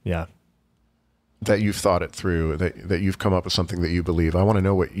 Yeah. Yeah. That you've thought it through. That you've come up with something that you believe. I want to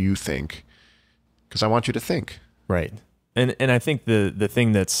know what you think, because I want you to think. Right. And I think the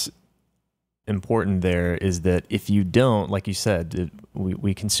thing that's important there is that if you don't, like you said,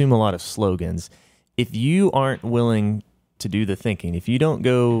 we consume a lot of slogans. If you aren't willing to do the thinking, if you don't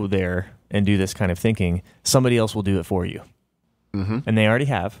go there and do this kind of thinking, somebody else will do it for you. Mm-hmm. And they already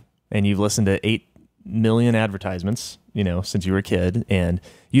have. And you've listened to 8 million advertisements, since you were a kid, and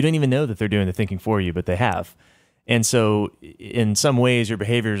you don't even know that they're doing the thinking for you, but they have. And so in some ways, your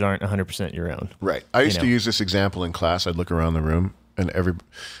behaviors aren't 100% your own. Right. I used to use this example in class. I'd look around the room and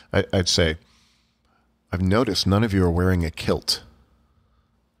I'd say, I've noticed none of you are wearing a kilt.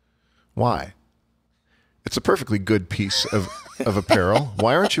 Why? It's a perfectly good piece of apparel.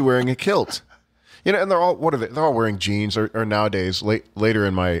 Why aren't you wearing a kilt? And they're all, what are they? They're all wearing jeans, or nowadays, later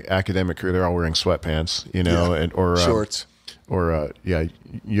in my academic career, they're all wearing sweatpants, or shorts.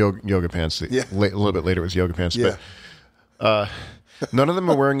 Yoga pants. Yeah. A little bit later it was yoga pants. Yeah. But none of them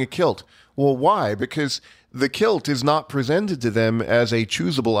are wearing a kilt. Well, why? Because the kilt is not presented to them as a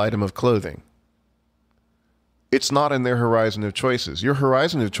choosable item of clothing. It's not in their horizon of choices. Your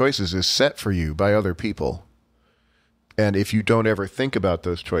horizon of choices is set for you by other people. And if you don't ever think about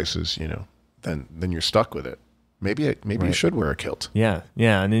those choices, then you're stuck with it. Maybe Right. you should wear a kilt. Yeah.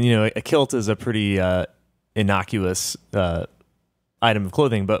 Yeah. And then, a kilt is a pretty innocuous item of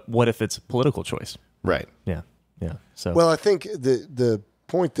clothing, but what if it's a political choice? Right. Yeah. Yeah. So, Well, I think the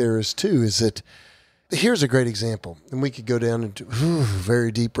point there is that here's a great example, and we could go down into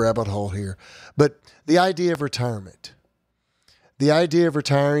very deep rabbit hole here, but the idea of retirement, the idea of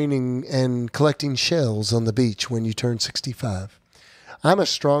retiring and collecting shells on the beach when you turn 65. I'm a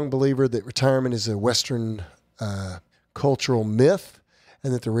strong believer that retirement is a Western cultural myth,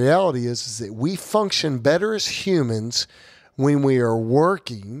 and that the reality is that we function better as humans when we are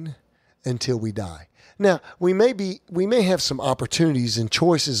working until we die. Now, we may have some opportunities and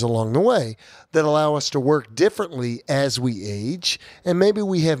choices along the way that allow us to work differently as we age, and maybe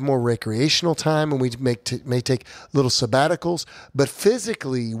we have more recreational time and we may take little sabbaticals, but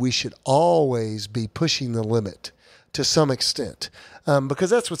physically we should always be pushing the limit to some extent,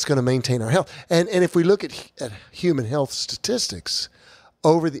 because that's what's going to maintain our health. And if we look at human health statistics,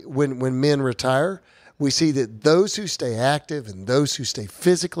 when men retire, we see that those who stay active and those who stay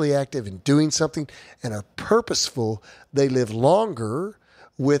physically active and doing something and are purposeful, they live longer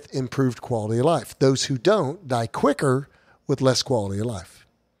with improved quality of life. Those who don't die quicker with less quality of life.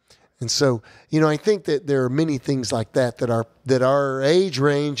 And so, I think that there are many things like that our age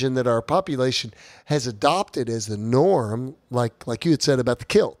range and that our population has adopted as the norm, like you had said about the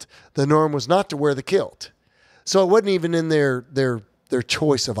kilt. The norm was not to wear the kilt. So it wasn't even in their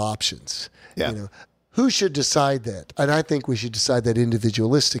choice of options. Yeah. Who should decide that? And I think we should decide that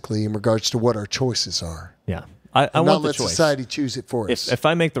individualistically in regards to what our choices are. yeah, I want Not the let choice. society choose it for us. If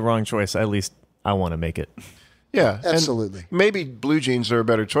I make the wrong choice, at least I want to make it. Yeah. Absolutely. And maybe blue jeans are a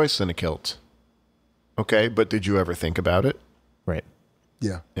better choice than a kilt. Okay, but did you ever think about it? Right.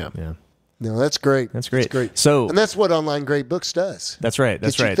 Yeah. Yeah. Yeah. No, that's great. That's great. That's great. So, and that's what Online Great Books does. That's right.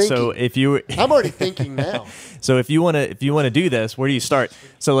 That's Get you right. thinking. So if you, I'm already thinking now. So if you want to do this, where do you start?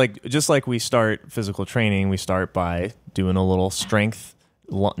 So like just like we start physical training, we start by doing a little strength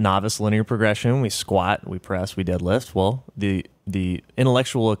novice linear progression. We squat, we press, we deadlift. Well, the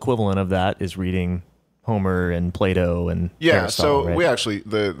intellectual equivalent of that is reading Homer and Plato and Aristotle, so right? we actually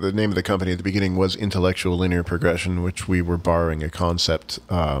the name of the company at the beginning was Intellectual Linear Progression, which we were borrowing a concept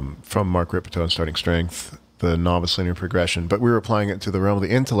from Mark Rippetoe and Starting Strength, the novice linear progression, but we were applying it to the realm of the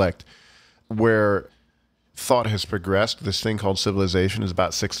intellect, where thought has progressed. This thing called civilization is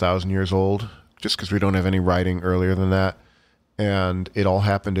about 6,000 years old, just because we don't have any writing earlier than that, and it all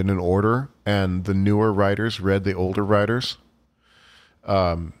happened in an order, and the newer writers read the older writers.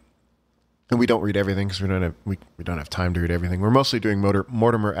 And we don't read everything because we don't have time to read everything. We're mostly doing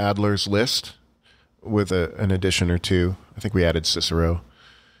Mortimer Adler's list with an addition or two. I think we added Cicero.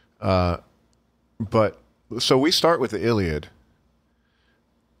 But so we start with the Iliad,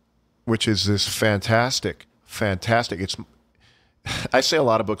 which is this fantastic. I say a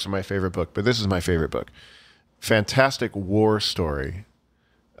lot of books are my favorite book, but this is my favorite book. Fantastic war story.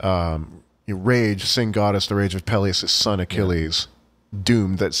 Rage, sing goddess, the rage of Peleus' son Achilles. Yeah.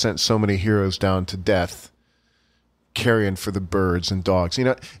 Doomed that sent so many heroes down to death, carrion for the birds and dogs. You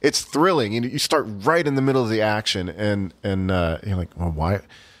know, it's thrilling. You start right in the middle of the action, and you're like, well,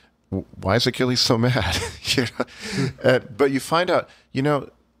 why is Achilles so mad? But you find out, you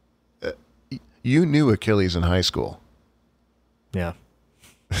knew Achilles in high school. Yeah.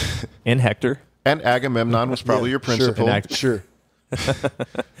 And Hector. And Agamemnon was probably your principal. Sure.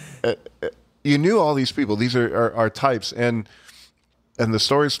 You knew all these people. These are types, and the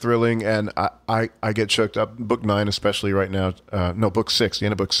story's thrilling, and I get choked up. Book 9 especially right now. Book 6. The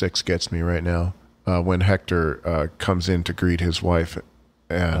end of book 6 gets me right now. When Hector comes in to greet his wife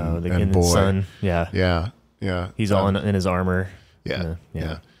and boy. Son. Yeah. He's all in his armor. Yeah.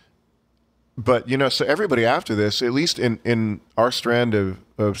 But, so everybody after this, at least in our strand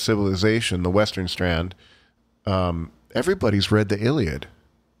of civilization, the Western strand, everybody's read the Iliad.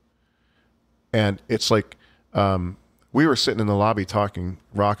 And it's like... we were sitting in the lobby talking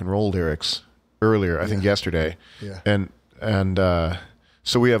rock and roll lyrics earlier, I think yesterday. Yeah. And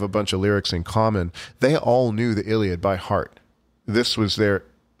so we have a bunch of lyrics in common. They all knew the Iliad by heart. This was their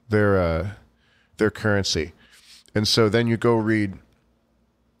currency. And so then you go read,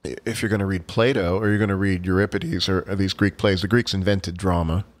 if you're going to read Plato or you're going to read Euripides or these Greek plays, the Greeks invented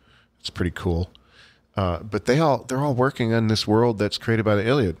drama. It's pretty cool. But they're all working on this world that's created by the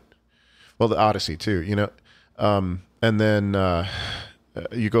Iliad. Well, the Odyssey too, and then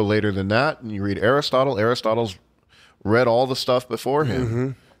you go later than that, and you read Aristotle. Aristotle's read all the stuff before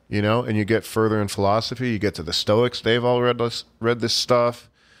him, and you get further in philosophy. You get to the Stoics; they've all read this stuff.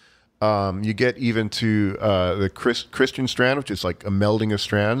 You get even to the Christian strand, which is like a melding of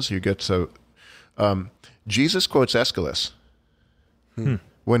strands. You get to Jesus quotes Aeschylus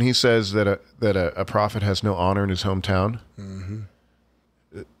when he says that a prophet has no honor in his hometown. Mm-hmm.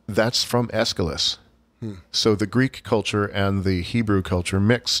 That's from Aeschylus. So the Greek culture and the Hebrew culture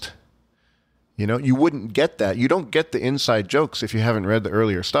mixed. You wouldn't get that. You don't get the inside jokes if you haven't read the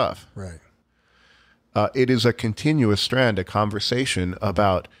earlier stuff. Right. It is a continuous strand, a conversation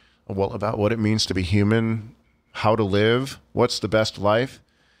about what it means to be human, how to live, what's the best life,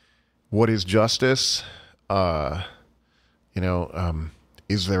 what is justice,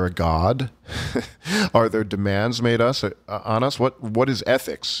 is there a God? Are there demands made on us? What is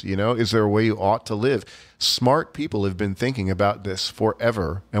ethics? Is there a way you ought to live? Smart people have been thinking about this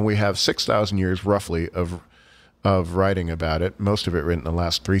forever, and we have 6,000 years roughly of writing about it. Most of it written in the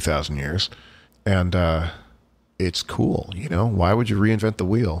last 3,000 years, and it's cool. Why would you reinvent the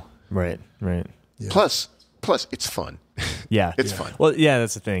wheel? Right. Yeah. Plus, it's fun. Yeah, it's fun. Well, yeah,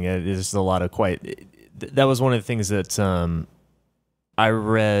 that's the thing. There's a lot of that was one of the things that I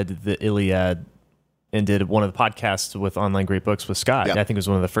read the Iliad and did one of the podcasts with Online Great Books with Scott. Yep. I think it was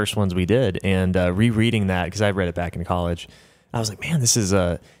one of the first ones we did. And rereading that, because I read it back in college, I was like, man, this is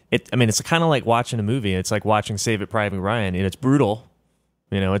it's kind of like watching a movie. It's like watching Save It Private Ryan. It's brutal.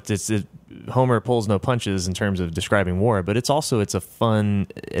 Homer pulls no punches in terms of describing war, but it's a fun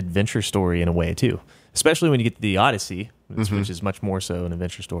adventure story in a way too. Especially when you get to the Odyssey, which is much more so an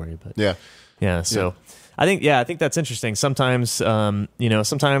adventure story. But yeah. So I think that's interesting. Sometimes,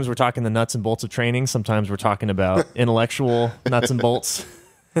 sometimes we're talking the nuts and bolts of training. Sometimes we're talking about intellectual nuts and bolts.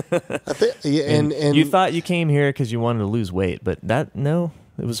 And you thought you came here because you wanted to lose weight, but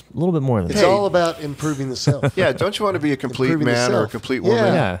it was a little bit more than that. It's all about improving the self. Yeah, don't you want to be a complete man or a complete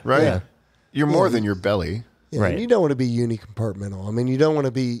woman? Yeah, right? Yeah. You're more than your belly. Yeah, Right. and you don't want to be unicompartmental. I mean, you don't want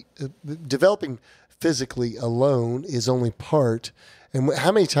to be developing physically alone is only part. And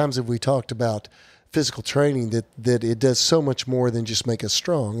how many times have we talked about physical training that it does so much more than just make us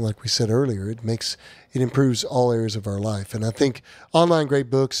strong? Like we said earlier, it improves all areas of our life. And I think online great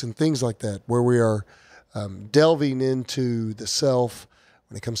books and things like that, where we are delving into the self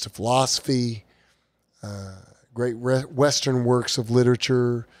when it comes to philosophy, great Western works of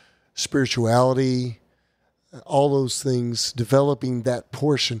literature, spirituality, all those things, developing that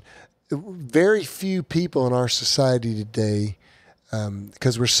portion. Very few people in our society today,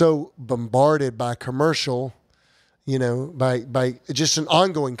 because we're so bombarded by commercial, by just an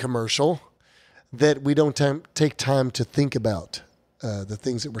ongoing commercial, that we don't take time to think about the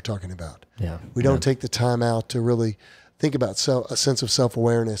things that we're talking about. Yeah. We don't take the time out to really think about a sense of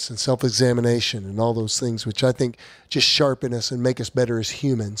self-awareness and self-examination and all those things, which I think just sharpen us and make us better as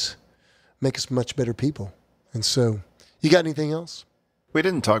humans, make us much better people. And so, you got anything else? We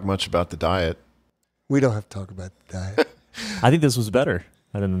didn't talk much about the diet. We don't have to talk about the diet. I think this was better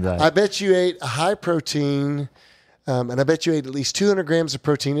than that. I bet you ate a high protein, and I bet you ate at least 200 grams of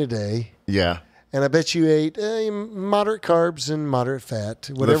protein a day. Yeah. And I bet you ate moderate carbs and moderate fat.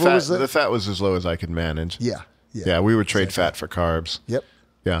 Whatever the fat was as low as I could manage. Yeah, we would trade fat for carbs. Yep.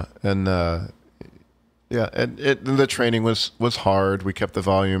 Yeah, and and the training was hard. We kept the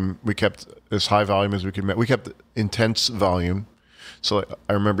volume. We kept as high volume as we could. We kept intense volume. So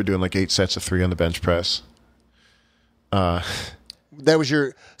I remember doing like 8 sets of 3 on the bench press. That was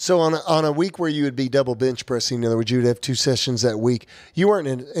on a week where you would be double bench pressing. In other words, you would have 2 sessions that week. You weren't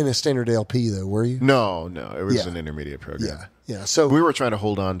in a standard LP though, were you? No, it was an intermediate program. Yeah. So we were trying to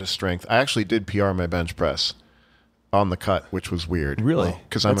hold on to strength. I actually did PR my bench press on the cut, which was weird. Really?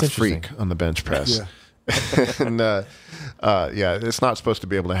 Because I'm a freak on the bench press. Yeah. And it's not supposed to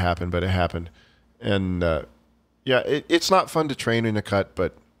be able to happen, but it happened. And it's not fun to train in a cut,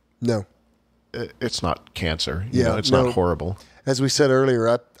 but no, it's not cancer. It's no. not horrible. As we said earlier,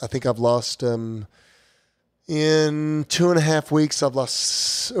 I think I've lost in 2.5 weeks. I've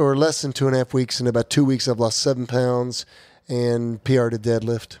lost, or less than 2.5 weeks. In about 2 weeks, I've lost 7 pounds and PR to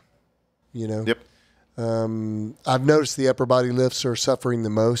deadlift. Yep. I've noticed the upper body lifts are suffering the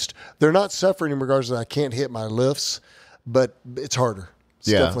most. They're not suffering in regards to I can't hit my lifts, but it's harder. It's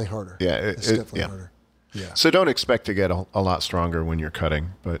definitely harder. Yeah, it's definitely harder. Yeah. So don't expect to get a lot stronger when you're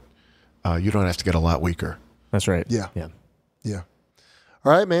cutting, but you don't have to get a lot weaker. That's right. Yeah.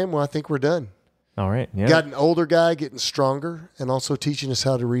 All right, man. Well, I think we're done. All right. Yeah. Got an older guy getting stronger and also teaching us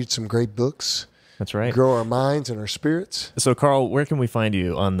how to read some great books. That's right. Grow our minds and our spirits. So, Karl, where can we find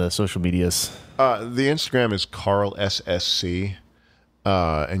you on the social medias? The Instagram is Karl SSC,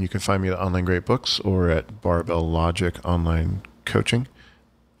 and you can find me at Online Great Books or at Barbell Logic Online Coaching.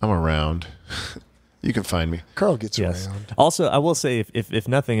 I'm around. You can find me. Karl gets around. Also, I will say, if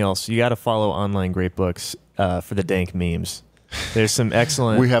nothing else, you got to follow Online Great Books for the dank memes. There's some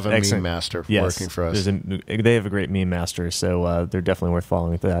excellent. We have a meme master working for us. They have a great meme master, so they're definitely worth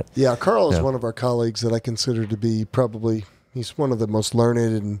following with that. Yeah, Karl is one of our colleagues that I consider to be he's one of the most learned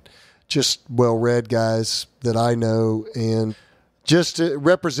and just well-read guys that I know, and just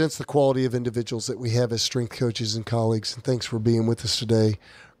represents the quality of individuals that we have as strength coaches and colleagues. And thanks for being with us today.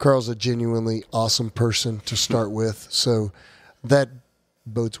 Karl's a genuinely awesome person to start with, so that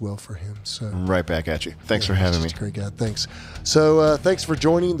bodes well for him. So right back at you. Thanks for having me. Great guy. Thanks. So thanks for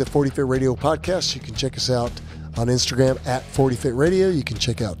joining the 40 Fit Radio podcast. You can check us out on Instagram at 40 Fit Radio. You can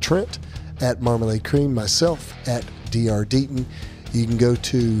check out Trent at Marmalade Cream, myself at Dr. Deaton. You can go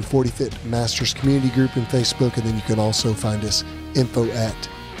to 40 Fit Masters Community Group in Facebook, and then you can also find us info at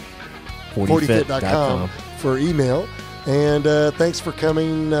 40fit.com for email. And thanks for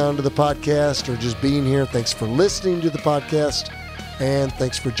coming onto the podcast or just being here. Thanks for listening to the podcast. And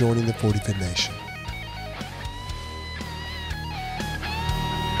thanks for joining the 40 Fit Nation.